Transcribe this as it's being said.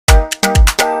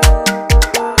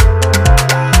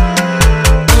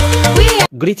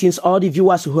Greetings all the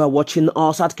viewers who are watching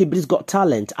us at Kibri's Got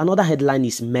Talent. Another headline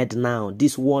is made now.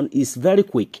 This one is very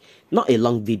quick, not a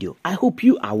long video. I hope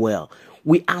you are well.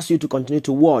 We ask you to continue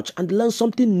to watch and learn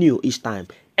something new each time,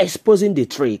 exposing the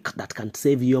trick that can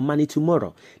save your money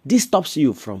tomorrow. This stops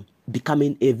you from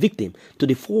becoming a victim to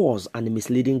the false and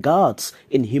misleading gods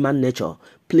in human nature.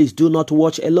 Please do not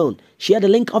watch alone. Share the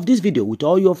link of this video with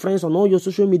all your friends on all your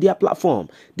social media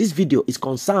platforms. This video is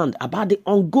concerned about the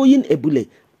ongoing Ebule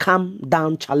Calm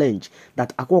Down Challenge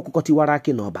that Akwa Okuko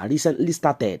Tiwara recently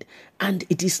started, and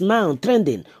it is now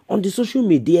trending on the social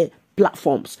media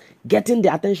platforms, getting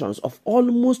the attentions of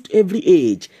almost every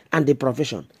age and the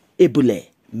profession. Ebule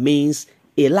means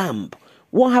a lamb.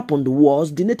 What happened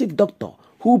was the native doctor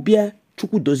who bear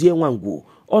Chukwudozie Wangu,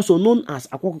 also known as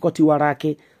Akwa Okuko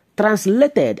Tiwara,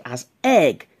 translated as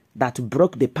egg that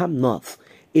broke the palm nut,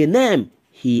 a name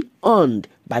he earned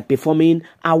by performing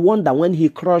a wonder when he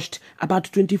crushed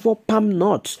about 24 palm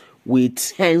nuts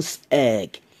with hen's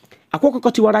egg. Akwa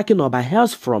Okuko Tiwara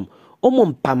hails from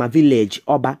Omompama village,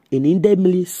 Oba, in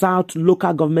Indemili South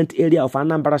local government area of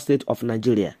Anambra State of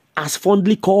Nigeria, as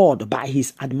fondly called by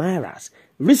his admirers,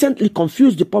 recently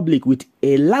confused the public with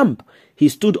a lamb. He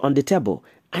stood on the table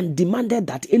and demanded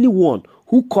that anyone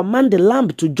who command the lamb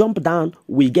to jump down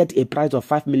will get a prize of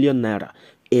 5 million naira.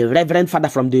 A reverend father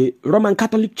from the Roman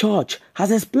Catholic Church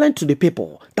has explained to the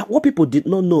people that what people did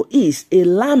not know is a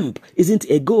lamb isn't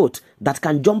a goat that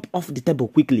can jump off the table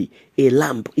quickly. A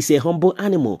lamb is a humble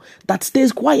animal that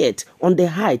stays quiet on the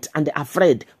height and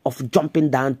afraid of jumping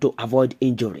down to avoid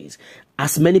injuries.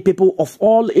 As many people of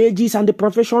all ages and the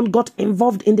profession got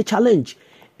involved in the challenge,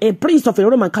 a priest of a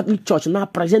Roman Catholic Church now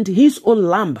presents his own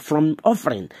lamb from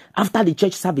offering after the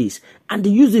church service and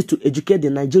uses it to educate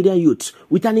the Nigerian youths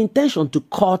with an intention to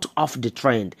cut off the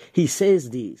trend. He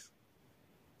says this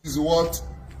is what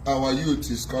our youth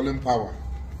is calling power.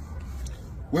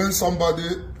 When somebody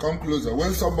come closer,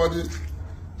 when somebody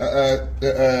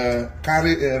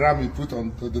carry a ram he put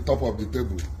on to the top of the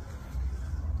table.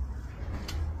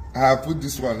 I have put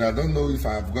this one. I don't know if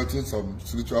I have gotten some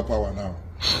spiritual power now.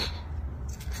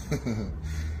 I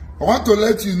want to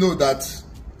let you know that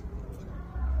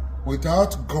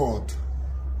without God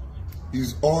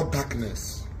is all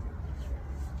darkness.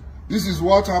 This is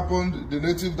what happened. The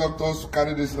native doctors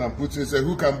carry this and put it and say,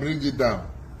 who can bring it down?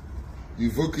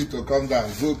 Evoke it to come down.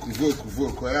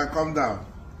 Voke. Oh yeah, come down.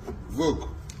 Voke.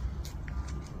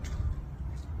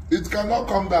 It cannot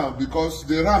come down because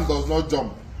the ram does not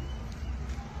jump.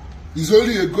 It's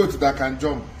only a goat that can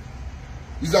jump.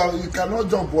 It cannot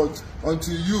jump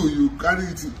until you carry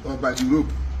it by the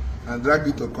rope and drag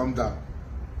it to come down.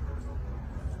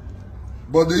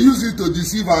 But they use it to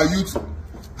deceive our youth,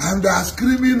 and they are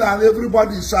screaming and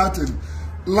everybody is shouting,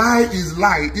 lie is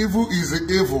lie, evil is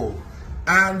evil.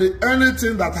 And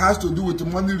anything that has to do with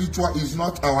money ritual is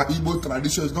not our Igbo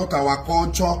tradition, it's not our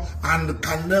culture, and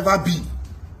can never be.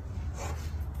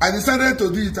 I decided to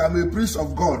do it. I'm a priest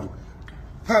of God.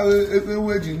 How let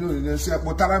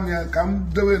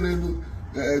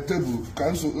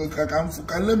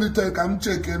me tell come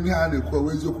check me hand a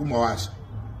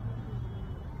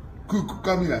cook,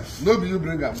 come here. Nobody you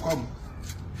bring them, come.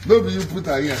 Nobody you put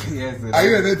her here. Yes, are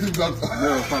you a native doctor?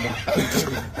 No, father.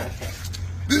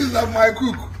 This is not my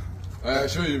cook. I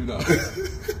show you now.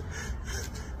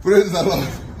 Praise the Lord.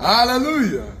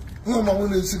 Hallelujah. No, I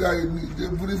want to see that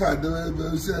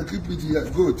they say keep it here.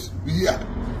 Good. Be here.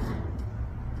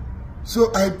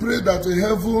 So I pray that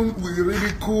heaven will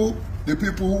ridicule the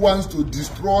people who want to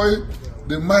destroy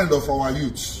the mind of our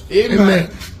youths. Amen.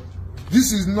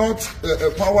 This is not a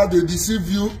power. They deceive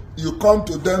you. You come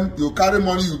to them, you carry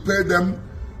money, you pay them,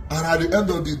 and at the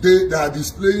end of the day, they are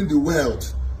displaying the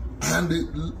wealth and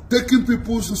taking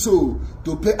people's soul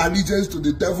to pay allegiance to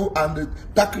the devil, and the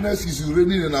darkness is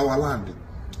reigning in our land.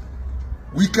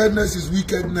 Wickedness is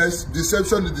wickedness,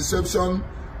 deception is deception,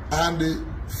 and the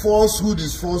falsehood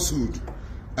is falsehood.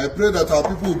 I pray that our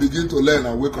people will begin to learn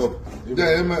and wake up. If you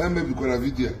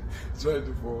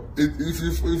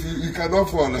cannot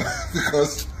fall,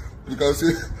 because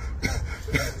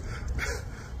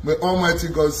may Almighty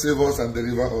God save us and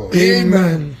deliver us.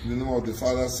 Amen. In the name of the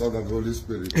Father, Son, and Holy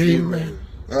Spirit. Amen.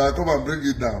 Come and bring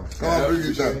it down. Come and bring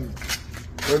it down.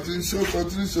 Continue show so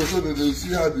that they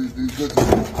see how this go to.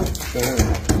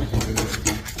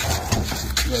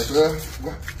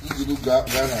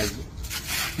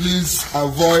 Please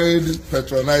avoid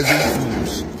patronizing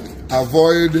fools.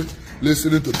 Avoid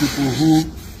listening to people who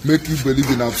make you believe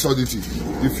in absurdity.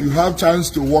 If you have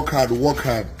chance to work hard, work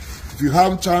hard. If you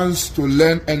have chance to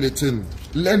learn anything,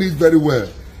 learn it very well.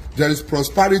 There is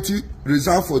prosperity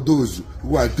reserved for those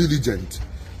who are diligent.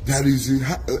 There is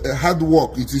a hard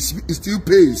work. It still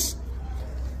pays.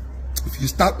 If you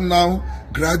start now,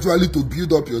 gradually to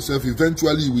build up yourself,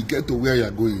 eventually you will get to where you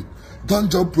are going.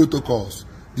 Don't jump protocols.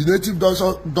 The native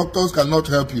doctors cannot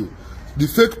help you. The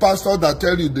fake pastors that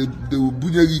tell you they will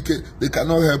they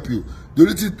cannot help you. The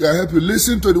only thing that help you,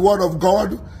 listen to the word of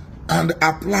God and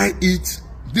apply it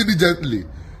diligently.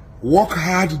 Work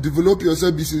hard, develop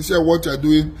yourself, be sincere in what you are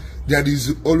doing. There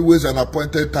is always an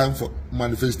appointed time for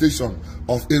manifestation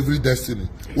of every destiny.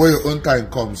 When your own time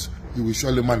comes, you will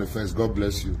surely manifest. God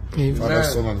bless you. Amen. Father,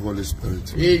 Son, and Holy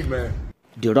Spirit. Amen.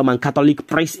 The Roman Catholic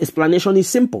priest's explanation is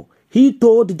simple. He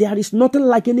told there is nothing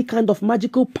like any kind of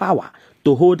magical power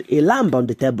to hold a lamb on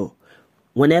the table.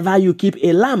 Whenever you keep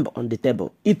a lamb on the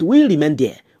table, it will remain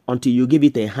there until you give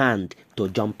it a hand to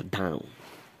jump down.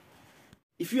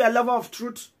 If you are a lover of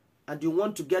truth and you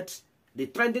want to get the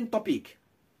trending topic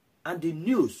and the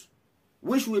news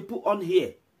which we put on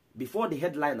here before the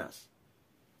headliners,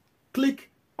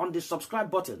 click on the subscribe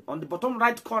button on the bottom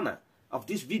right corner of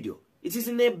this video. It is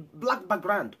in a black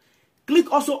background.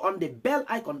 Click also on the bell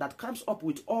icon that comes up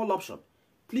with all options.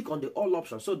 Click on the all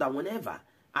options so that whenever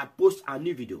I post a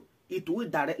new video, it will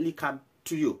directly come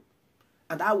to you.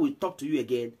 And I will talk to you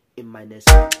again in my next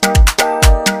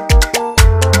video.